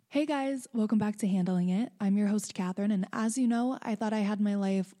Hey guys, welcome back to Handling It. I'm your host, Catherine, and as you know, I thought I had my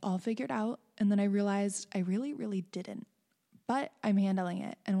life all figured out, and then I realized I really didn't. But I'm handling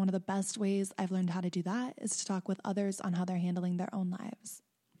it, and one of the best ways I've learned how to do that is to talk with others on how they're handling their own lives.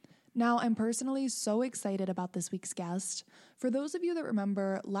 Now, I'm personally so excited about this week's guest. For those of you that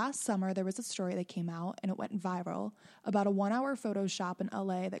remember, last summer there was a story that came out, and it went viral, about a 1-hour photo shop in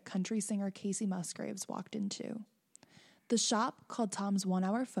LA that country singer Kacey Musgraves walked into. The shop, called Tom's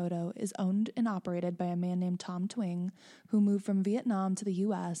 1-Hour Photo, is owned and operated by a man named Tom Twing, who moved from Vietnam to the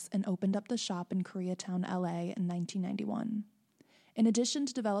U.S. and opened up the shop in Koreatown, L.A. in 1991. In addition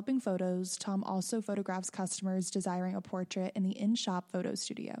to developing photos, Tom also photographs customers desiring a portrait in the in-shop photo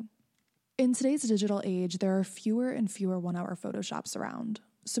studio. In today's digital age, there are fewer and fewer 1-hour photo shops around.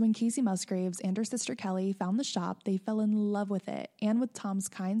 So when Kacey Musgraves and her sister Kelly found the shop, they fell in love with it and with Tom's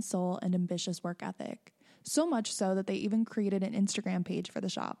kind soul and ambitious work ethic. So much so that they even created an Instagram page for the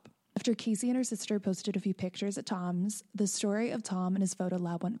shop. After Kacey and her sister posted a few pictures at Tom's, the story of Tom and his photo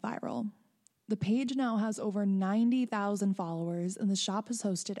lab went viral. The page now has over 90,000 followers, and the shop has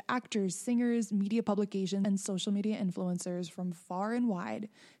hosted actors, singers, media publications, and social media influencers from far and wide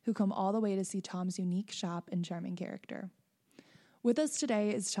who come all the way to see Tom's unique shop and charming character. With us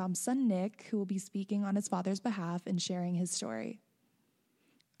today is Tom's son, Nick, who will be speaking on his father's behalf and sharing his story.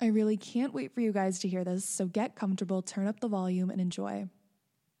 I really can't wait for you guys to hear this, so get comfortable, turn up the volume, and enjoy.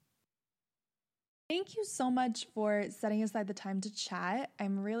 Thank you so much for setting aside the time to chat.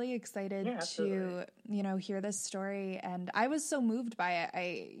 I'm really excited to, hear this story, and I was so moved by it.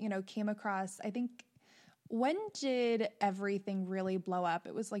 I came across, I think, when did everything really blow up?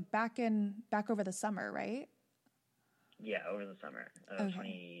 It was like back over the summer, right? Yeah, over the summer of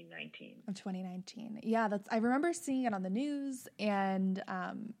 2019. Of 2019. Yeah, I remember seeing it on the news, and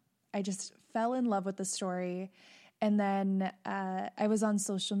I just fell in love with the story. And then I was on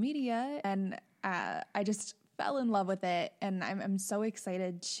social media, and I just fell in love with it. And I'm so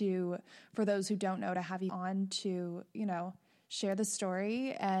excited for those who don't know, to have you on to, share the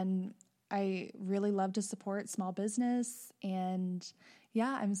story. And I really love to support small business, and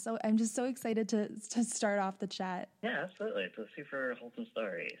yeah, I'm just so excited to start off the chat. Yeah, absolutely. It's a super wholesome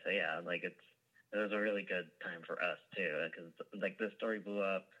story. So yeah, it was a really good time for us too, because this story blew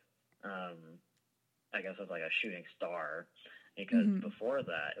up. I guess it was like a shooting star, because before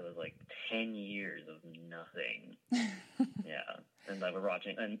that it was like 10 years of nothing. Yeah, and we're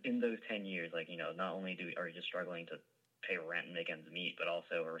watching, and in those 10 years, not only are we just struggling to pay rent and make ends meet, but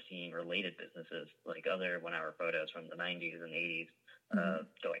also we're seeing related businesses like other 1-hour photos from the 90s and 80s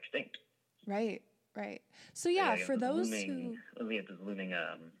go extinct. Right. So yeah, for those who... We have this looming,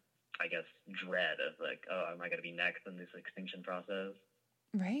 I guess, dread of am I going to be next in this extinction process?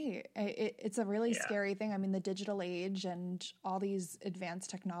 Right. It's a really scary thing. I mean, the digital age and all these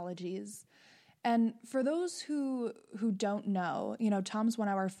advanced technologies. And for those who don't know, Tom's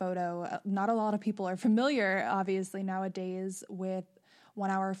 1-Hour Photo, not a lot of people are familiar, obviously, nowadays with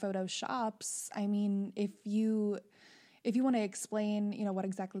 1-hour photo shops. I mean, if you want to explain, what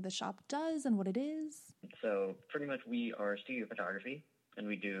exactly the shop does and what it is. So pretty much we are studio photography, and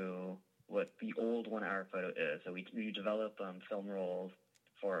we do what the old 1-hour photo is. So we develop film rolls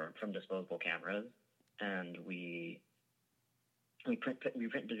from disposable cameras, and we print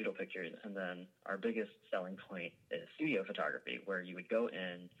digital pictures. And then our biggest selling point is studio photography, where you would go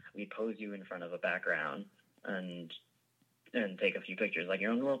in, we pose you in front of a background and take a few pictures, like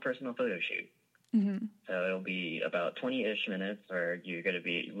your own little personal photo shoot. Mm-hmm. So it'll be about 20-ish minutes where you're going to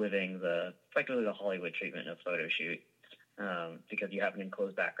be living effectively the Hollywood treatment of photo shoot, because you have an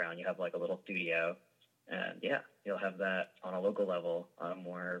enclosed background, you have like a little studio, and yeah, you'll have that on a local level, on a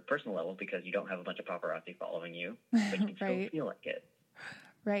more personal level, because you don't have a bunch of paparazzi following you, but you can still feel like it.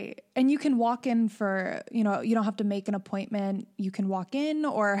 Right. And you can walk in for, you don't have to make an appointment. You can walk in,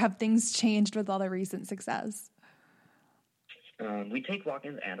 or have things changed with all the recent success? We take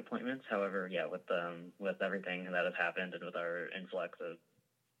walk-ins and appointments. However, yeah, with everything that has happened and with our influx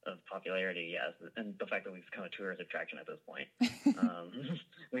of popularity, yes, and the fact that we've become a tourist attraction at this point,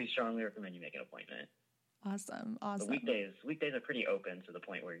 we strongly recommend you make an appointment. Awesome. The weekdays are pretty open to the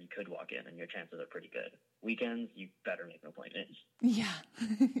point where you could walk in and your chances are pretty good. Weekends, you better make an appointment. Yeah.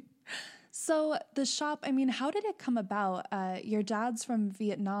 So the shop, I mean, how did it come about? Your dad's from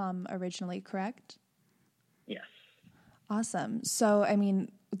Vietnam originally, correct? Yes. Awesome. So, I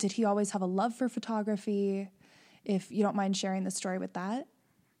mean, did he always have a love for photography? If you don't mind sharing the story with that.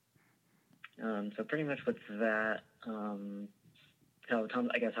 So pretty much with that, how Tom's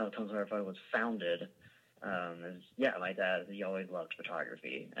 1-Hour Photo was founded, my dad, he always loved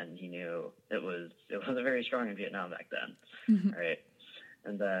photography, and he knew it was very strong in Vietnam back then, right?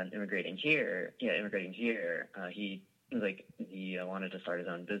 And then immigrating here, he wanted to start his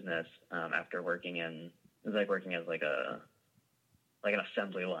own business after working as like an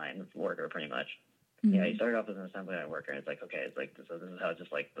assembly line worker, pretty much. Mm-hmm. Yeah, he started off as an assembly line worker, and it's like, okay, it's like so this is how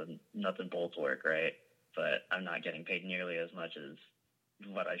just like the nuts and bolts work, right? But I'm not getting paid nearly as much as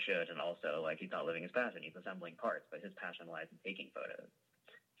what I should, and also like he's not living his passion. He's assembling parts, but his passion lies in taking photos.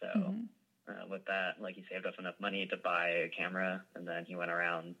 So with that, like he saved up enough money to buy a camera, and then he went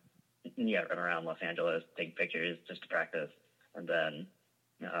around Los Angeles taking pictures just to practice, and then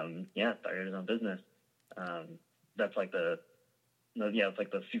started his own business. That's like it's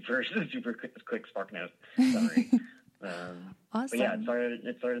like the super super quick spark note summary. Awesome. But yeah, it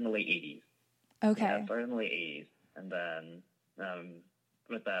started in the late '80s. Okay. Yeah, it started in the late '80s, and then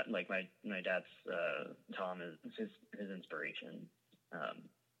with that, like my dad's Tom is his inspiration.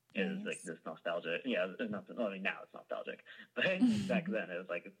 Is like this nostalgia. Yeah, now it's nostalgic, but back then it was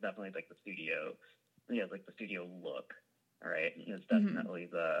like it's definitely like the studio. Yeah, like the studio look. All right, it's definitely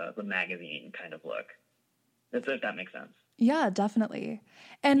the magazine kind of look. If that makes sense. Yeah, definitely.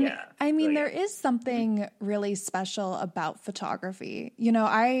 And I mean, there is something really special about photography. You know,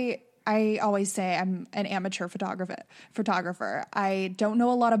 I always say I'm an amateur photographer. I don't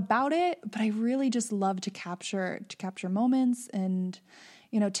know a lot about it, but I really just love to capture moments and,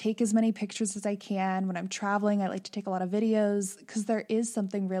 you know, take as many pictures as I can. When I'm traveling, I like to take a lot of videos because there is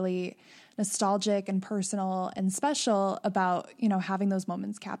something really nostalgic and personal and special about, you know, having those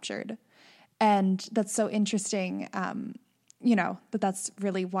moments captured. And that's so interesting, you know, that's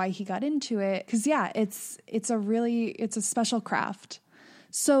really why he got into it. Because, it's a special craft.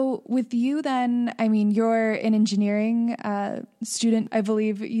 So with you then, I mean, you're an engineering student, I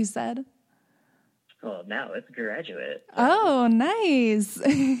believe you said? Well, now it's graduate. So. Oh, nice.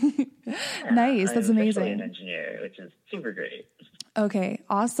 Nice. That's amazing. I'm an engineer, which is super great. Okay,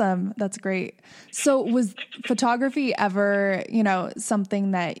 awesome. That's great. So was photography ever, you know,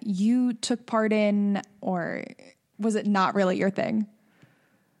 something that you took part in, or was it not really your thing?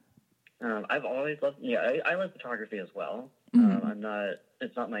 I've always loved, I love photography as well.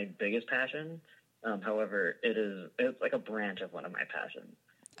 It's not my biggest passion. However, it's like a branch of one of my passions.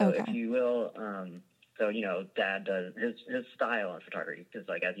 So if you will, Dad does his style in photography, because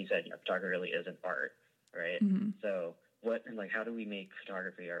like, as you said, photography really is an art, right? Mm-hmm. So how do we make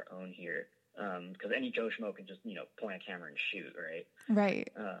photography our own here? Because any Joe Schmo can just, point a camera and shoot, right?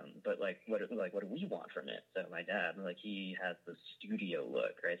 Right. But what do we want from it? So my dad, he has the studio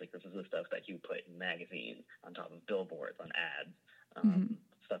look, right? Like this is the stuff that you put in magazines, on top of billboards, on ads,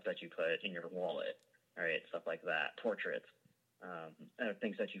 stuff that you put in your wallet, all right? Stuff like that, portraits,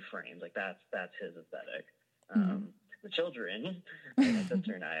 things that you frame. Like that's his aesthetic. The children, my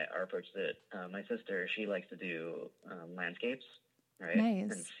sister and I, our approach to it. My sister, she likes to do landscapes, right?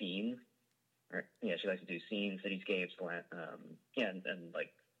 Nice. And scenes. She likes to do scenes, cityscapes, landscapes.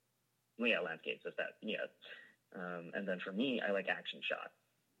 If that, and then for me, I like action shots.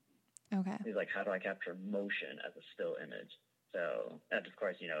 Okay. He's like, how do I capture motion as a still image? So, and of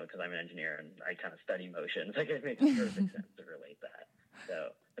course, because I'm an engineer and I kind of study motion, it's like it makes perfect sense to relate that.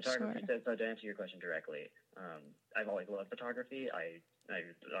 So, photography. Sure. So to answer your question directly, I've always loved photography. I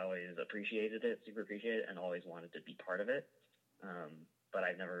always appreciated it, super appreciated it, and always wanted to be part of it. But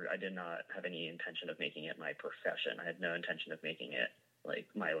I did not have any intention of making it my profession. I had no intention of making it like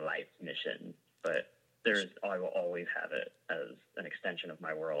my life mission. But I will always have it as an extension of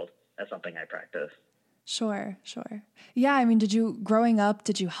my world, as something I practice. Sure. Yeah, I mean, growing up,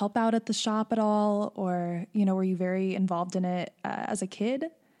 did you help out at the shop at all? Or, were you very involved in it as a kid?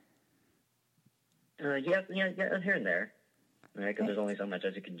 Yeah, here and there. Right? Because there's only so much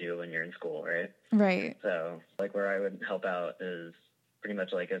as you can do when you're in school, right? Right. So, where I would help out is pretty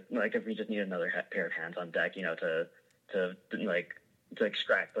much if we just need another pair of hands on deck, to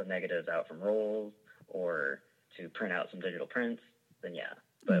extract the negatives out from rolls or to print out some digital prints, then yeah.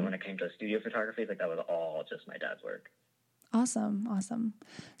 But when it came to studio photography, that was all just my dad's work. Awesome.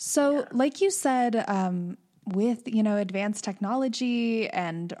 So like you said, with, advanced technology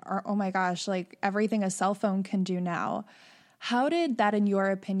and, oh my gosh, like everything a cell phone can do now, how did that, in your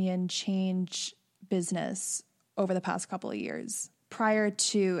opinion, change business over the past couple of years prior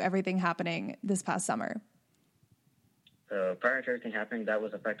to everything happening this past summer? So prior to everything happening, that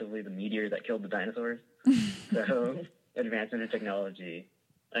was effectively the meteor that killed the dinosaurs. So advancement in technology.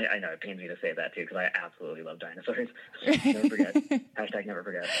 I know it pains me to say that too, because I absolutely love dinosaurs. Never forget. # never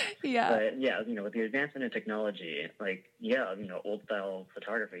forget. Yeah. But with the advancement in technology, old style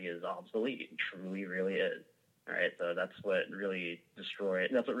photography is obsolete. It truly, really is. All right. So that's what really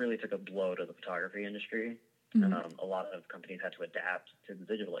took a blow to the photography industry. A lot of companies had to adapt to the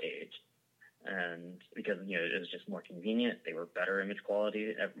digital age. And because, it was just more convenient, they were better image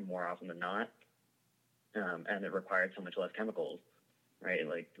quality more often than not. And it required so much less chemicals, right?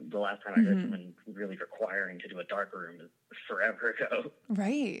 Like the last time I heard someone really requiring to do a dark room is forever ago.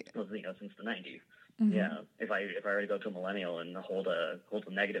 Right. It was, since the 90s. Yeah. If I were to go to a millennial and hold a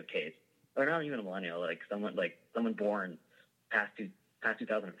negative case, or not even a millennial, someone born past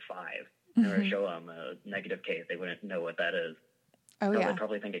 2005, and I were to show them a negative case, they wouldn't know what that is. Oh, yeah. They'd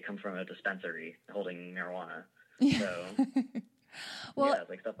probably think it comes from a dispensary holding marijuana. Yeah. So, well,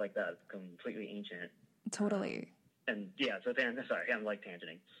 yeah, stuff like that. It's completely ancient. Totally. And yeah, so sorry, I'm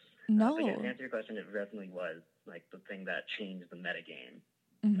tangenting. No. To answer your question, it definitely was the thing that changed the metagame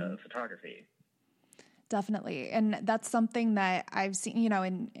of photography. Definitely. And that's something that I've seen,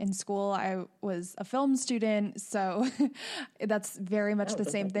 in school, I was a film student. So that's very much the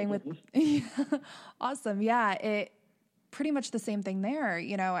same thing with, awesome. Yeah. Pretty much the same thing there.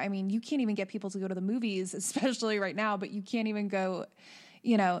 I mean, you can't even get people to go to the movies, especially right now, but you can't even go,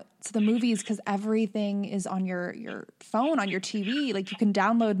 to the movies because everything is on your phone, on your TV. Like you can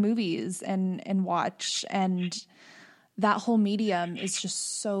download movies and watch, and that whole medium is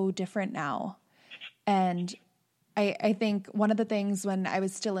just so different now. And I think one of the things when I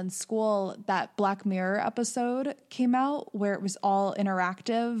was still in school, that Black Mirror episode came out where it was all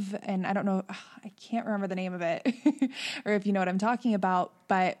interactive, and I don't know, I can't remember the name of it or if you know what I'm talking about,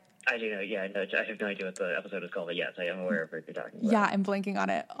 but I do know, yeah, I have no idea what the episode is called, but yes, I am aware of what you're talking about. Yeah, I'm blanking on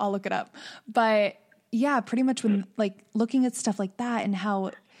it. I'll look it up. But yeah, pretty much when looking at stuff like that and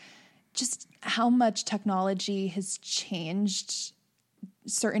how much technology has changed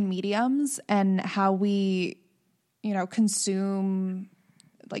certain mediums and how we, consume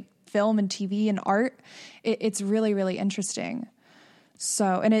film and TV and art, it's really, really interesting.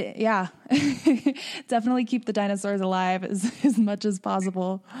 So, and definitely keep the dinosaurs alive as much as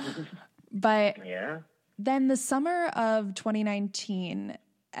possible. But then the summer of 2019,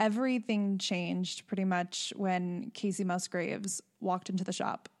 everything changed pretty much when Kacey Musgraves walked into the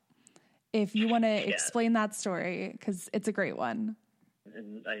shop. If you want to explain that story, because it's a great one.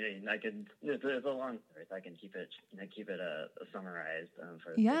 And I could. It's a long story, so I can keep it summarized.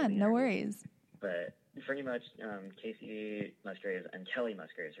 No worries. But pretty much, Kacey Musgraves and Kelly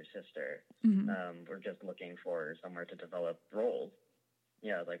Musgraves, her sister, were just looking for somewhere to develop roles.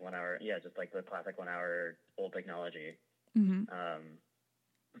 Yeah, like 1 hour. Yeah, just like the classic 1 hour old technology.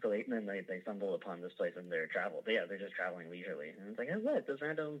 So they stumble upon this place in their travel. They're just traveling leisurely, and it's like, hey, look, this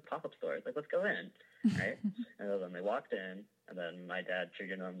random pop-up store. It's like, let's go in, right? And then they walked in, and then my dad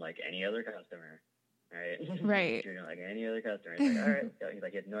treated them like any other customer, right? Right. Treated them like any other customer. He's like, all right, let's go.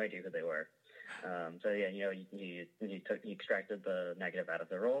 He had no idea who they were. He extracted the negative out of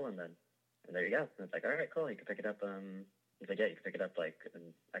the roll, and there you go. And it's like, all right, cool. You can pick it up. He's like, yeah, you can pick it up like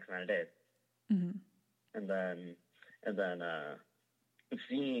in X amount of days. And then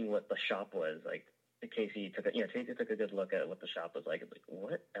seeing what the shop was like, Kacey took a good look at what the shop was like. It's like,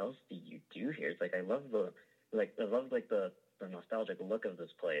 what else do you do here? It's like, I love the nostalgic look of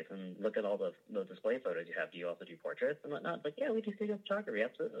this place, and look at all the display photos you have. Do you also do portraits and whatnot? It's like, yeah, we do studio photography,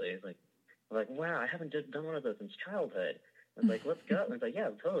 absolutely. It's like, wow, I haven't done one of those since childhood. It's like, let's go. And it's like, yeah,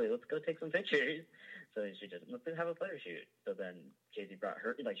 totally, let's go take some pictures. So she just, let's have a photo shoot. So then Kacey brought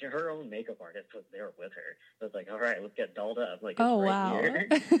her, her own makeup artist was there with her. So it's like, all right, let's get dolled up. Like, oh, right wow. Here.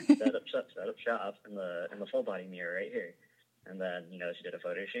 set up shop in the full body mirror right here. And then, she did a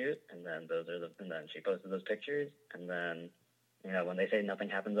photo shoot, and then and then she posted those pictures. And then, when they say nothing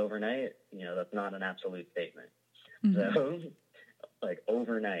happens overnight, that's not an absolute statement. So,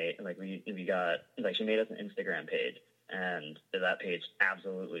 overnight, we got, she made us an Instagram page, and that page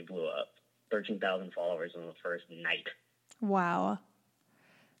absolutely blew up. 13,000 followers in the first night. Wow.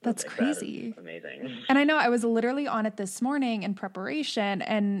 That's crazy. That amazing. And I know I was literally on it this morning in preparation,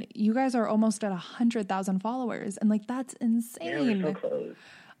 and you guys are almost at 100,000 followers. And that's insane. Yeah, we're so close.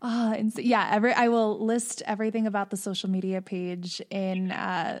 I will list everything about the social media page in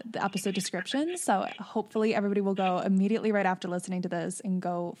the episode description. So hopefully everybody will go immediately right after listening to this and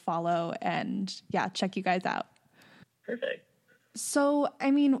go follow and check you guys out. Perfect. So,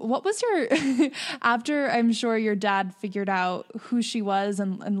 I mean, what was your, after I'm sure your dad figured out who she was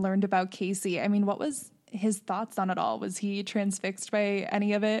and learned about Kacey, I mean, what was his thoughts on it all? Was he transfixed by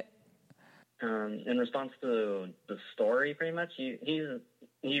any of it? In response to the story, pretty much, he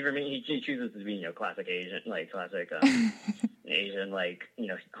chooses to be, classic Asian, classic Asian,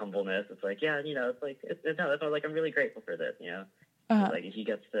 humbleness. It's like, it's like, I'm really grateful for this, he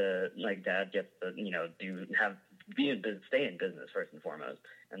gets to, Dad gets to, have stay in business first and foremost,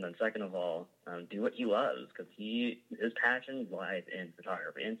 and then second of all, do what he loves, because his passion lies in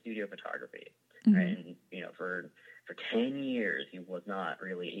photography, in studio photography, right? And for 10 years he was not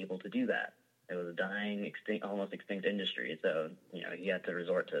really able to do that. It was a dying, almost extinct industry, so he had to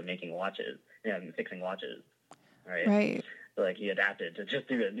resort to making watches, fixing watches, right? Right. So like he adapted to just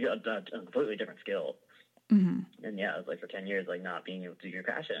do a completely different skill. And it was like for 10 years, like not being able to do your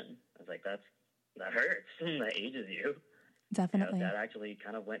passion. I was like, that hurts. That ages you. Definitely. That actually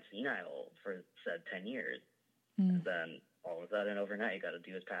kind of went senile for said 10 years. And then all of a sudden overnight, you got to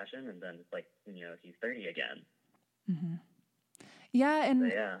do his passion. And then it's like, he's 30 again. Yeah.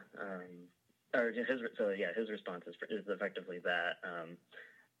 And his response is effectively that.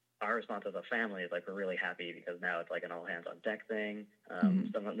 Our response as a family is like, we're really happy because now it's like an all hands on deck thing.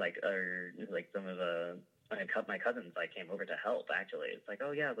 Some of my cousins like came over to help. Actually, it's like,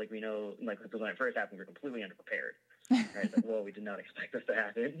 oh yeah, like we know, like when it first happened, we were completely underprepared. Right? It's like, well, we did not expect this to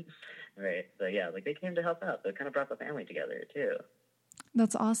happen. Right? So yeah, like they came to help out. So it kind of brought the family together too.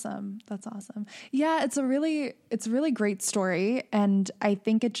 That's awesome. Yeah, it's a really great story, and I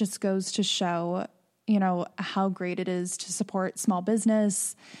think it just goes to show, how great it is to support small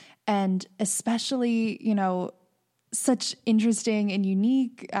business, and especially, such interesting and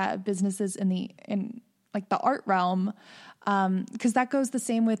unique businesses in like the art realm. Cause that goes the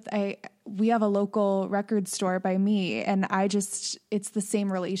same with, we have a local record store by me, and it's the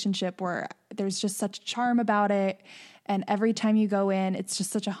same relationship where there's just such charm about it. And every time you go in, it's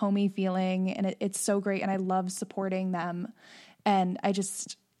just such a homey feeling, and it's so great. And I love supporting them. And I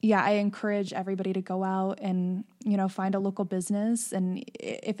encourage everybody to go out and, find a local business. And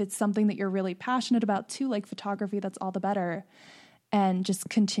if it's something that you're really passionate about too, like photography, that's all the better. And just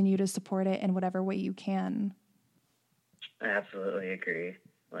continue to support it in whatever way you can. I absolutely agree.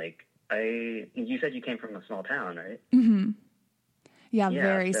 Like you said you came from a small town, right? Yeah,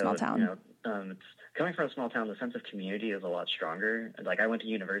 very small town. It's coming from a small town, the sense of community is a lot stronger. Like I went to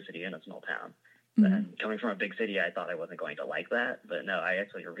university in a small town. And coming from a big city, I thought I wasn't going to like that, but no, I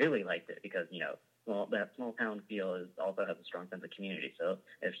actually really liked it because that small town feel also has a strong sense of community. So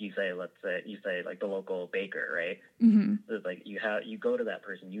if you say, let's say like the local baker, right? It's like you go to that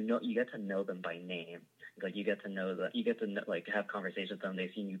person, you get to know them by name. Like you get to know like have conversations with them.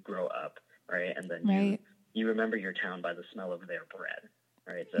 They've seen you grow up, right? And then you remember your town by the smell of their bread.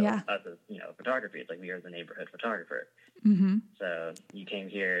 Right. So us as, photography, it's like we are the neighborhood photographer. So you came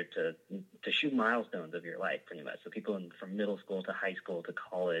here to shoot milestones of your life pretty much. So people from middle school to high school to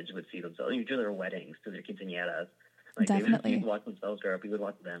college would see themselves, you do their weddings to their quinceañeras. Like Definitely. They would watch themselves grow up. We would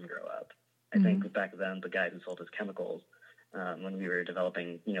watch them grow up. I think back then, the guy who sold us chemicals, when we were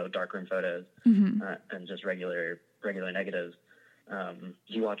developing, darkroom photos and just regular negatives,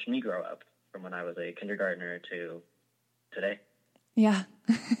 he watched me grow up from when I was a kindergartner to today. Yeah.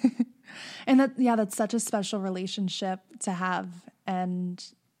 And that's such a special relationship to have. And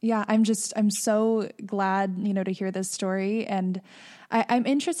yeah, I'm so glad, to hear this story. And I'm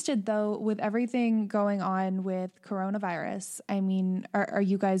interested though, with everything going on with coronavirus. I mean, are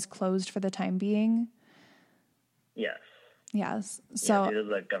you guys closed for the time being? Yes. Yes. So due to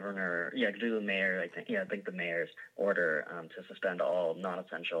the governor, due to the mayor, I think the mayor's order to suspend all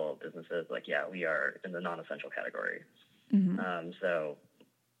non-essential businesses. We are in the non-essential category. So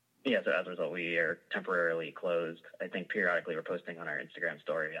as a result, we are temporarily closed. I think periodically we're posting on our Instagram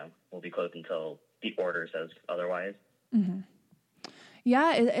story. We'll be closed until the order says otherwise.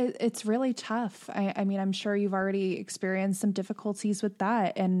 Yeah, it's really tough. I mean, I'm sure you've already experienced some difficulties with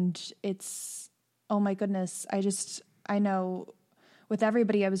that. And oh my goodness. I know with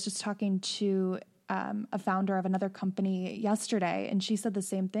everybody, I was just talking to a founder of another company yesterday, and she said the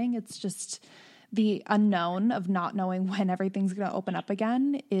same thing. It's just the unknown of not knowing when everything's going to open up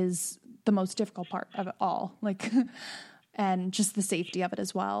again is the most difficult part of it all. And just the safety of it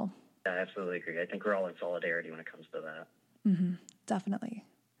as well. I absolutely agree. I think we're all in solidarity when it comes to that. Definitely.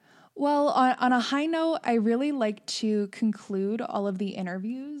 Well, on a high note, I really like to conclude all of the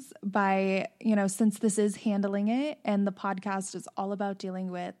interviews by, since this is Handling It and the podcast is all about dealing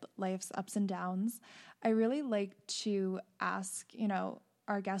with life's ups and downs, I really like to ask,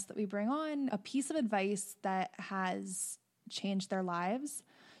 our guests that we bring on a piece of advice that has changed their lives.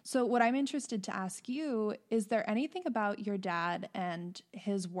 So what I'm interested to ask you, is there anything about your dad and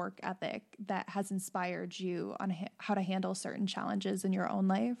his work ethic that has inspired you on how to handle certain challenges in your own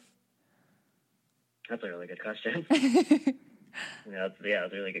life? That's a really good question. That's a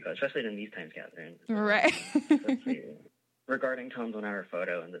really good question, especially in these times, Catherine. Right. Let's see. Regarding Tom's 1 Hour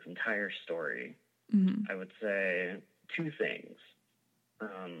Photo and this entire story, I would say two things.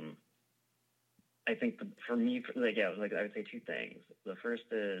 I think for me, like, yeah, like I would say two things. The first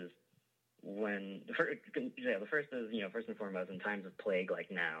is the first is, first and foremost, in times of plague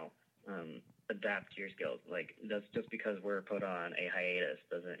like now, adapt to your skills. Like, that's just because we're put on a hiatus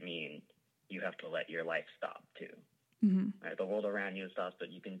doesn't mean you have to let your life stop too. Mm-hmm. Right? The world around you stops,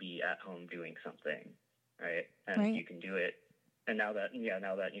 but you can be at home doing something, right? And right. you can do it. And now that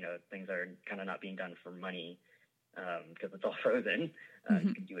things are kind of not being done for money because it's all frozen, mm-hmm.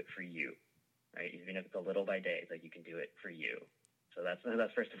 you can do it for you, right? Even if it's a little by day, like, you can do it for you. So that's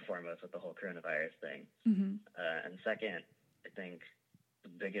first and foremost with the whole coronavirus thing. Mm-hmm. And second, I think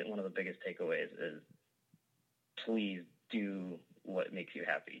one of the biggest takeaways is, please do what makes you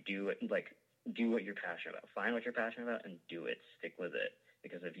happy. Do what you're passionate about. Find what you're passionate about and do it. Stick with it.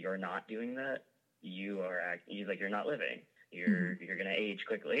 Because if you're not doing that, you're not living. You're gonna age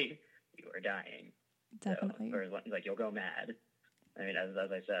quickly. You are dying. Definitely. So, or like, you'll go mad. I mean, as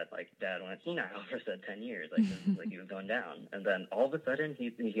I said, like, Dad went senile for 10 years, like, like, he was going down, and then all of a sudden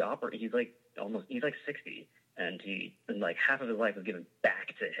he's like 60, and like half of his life was given back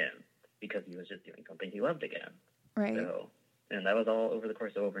to him because he was just doing something he loved again. Right. So, and that was all over the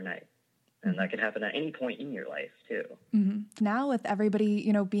course of overnight. And that can happen at any point in your life, too. Mm-hmm. Now with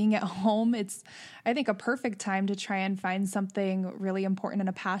everybody, being at home, it's, I think, a perfect time to try and find something really important and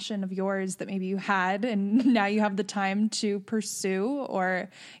a passion of yours that maybe you had and now you have the time to pursue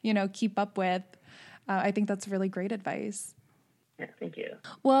or, keep up with. I think that's really great advice. Yeah, thank you.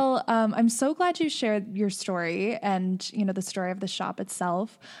 Well, I'm so glad you shared your story and, the story of the shop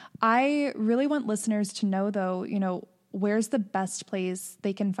itself. I really want listeners to know, though, where's the best place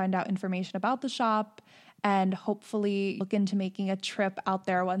they can find out information about the shop and hopefully look into making a trip out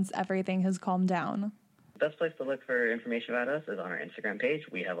there once everything has calmed down? The best place to look for information about us is on our Instagram page.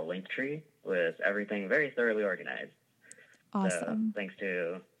 We have a link tree with everything very thoroughly organized. Awesome. So thanks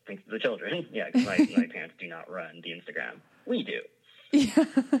to the children. Yeah, because my parents do not run the Instagram. We do. Yeah.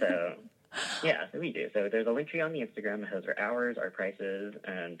 So, yeah, we do. So there's a link tree on the Instagram that has our hours, our prices,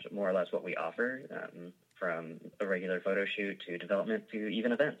 and more or less what we offer, from a regular photo shoot to development to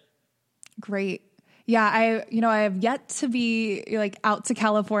even events. Great. Yeah, I have yet to be out to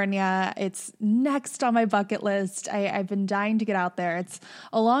California. It's next on my bucket list. I've been dying to get out there. It's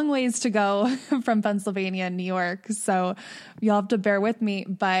a long ways to go from Pennsylvania and New York, so you'll have to bear with me.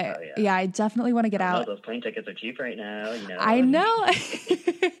 But yeah, I definitely want to get out. Those plane tickets are cheap right now. I know.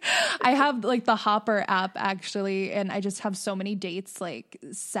 I have the Hopper app actually, and I just have so many dates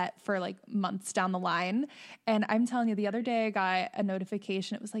set for months down the line. And I'm telling you, the other day I got a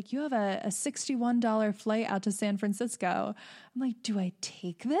notification. It was like, you have a $61 flight out to San Francisco. I'm like, do I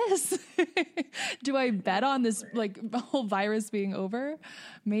take this? Do I bet on this whole virus being over?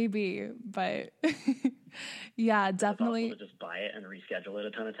 Maybe, but yeah, definitely. It's possible to just buy it and reschedule it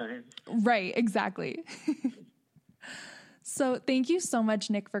a ton of times. Right, exactly. So thank you so much,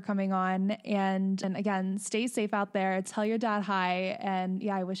 Nick, for coming on. And again, stay safe out there. Tell your dad hi. And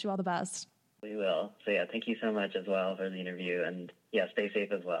yeah, I wish you all the best. We will. So yeah, thank you so much as well for the interview. And yeah, stay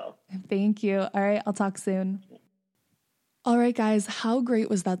safe as well. Thank you. All right, I'll talk soon. All right, guys, how great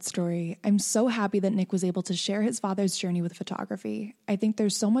was that story? I'm so happy that Nick was able to share his father's journey with photography. I think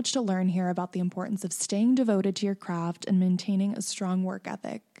there's so much to learn here about the importance of staying devoted to your craft and maintaining a strong work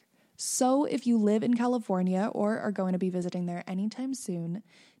ethic. So if you live in California or are going to be visiting there anytime soon,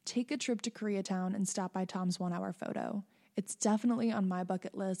 take a trip to Koreatown and stop by Tom's 1 Hour Photo. It's definitely on my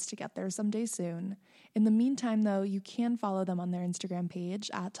bucket list to get there someday soon. In the meantime, though, you can follow them on their Instagram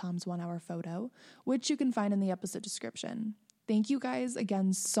page at Tom's 1 Hour Photo, which you can find in the episode description. Thank you guys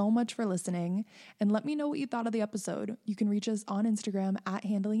again so much for listening, and let me know what you thought of the episode. You can reach us on Instagram at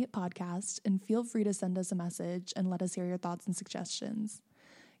Handling It Podcast, and feel free to send us a message and let us hear your thoughts and suggestions.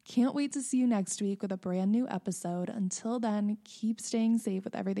 Can't wait to see you next week with a brand new episode. Until then, keep staying safe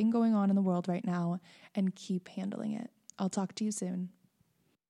with everything going on in the world right now and keep handling it. I'll talk to you soon.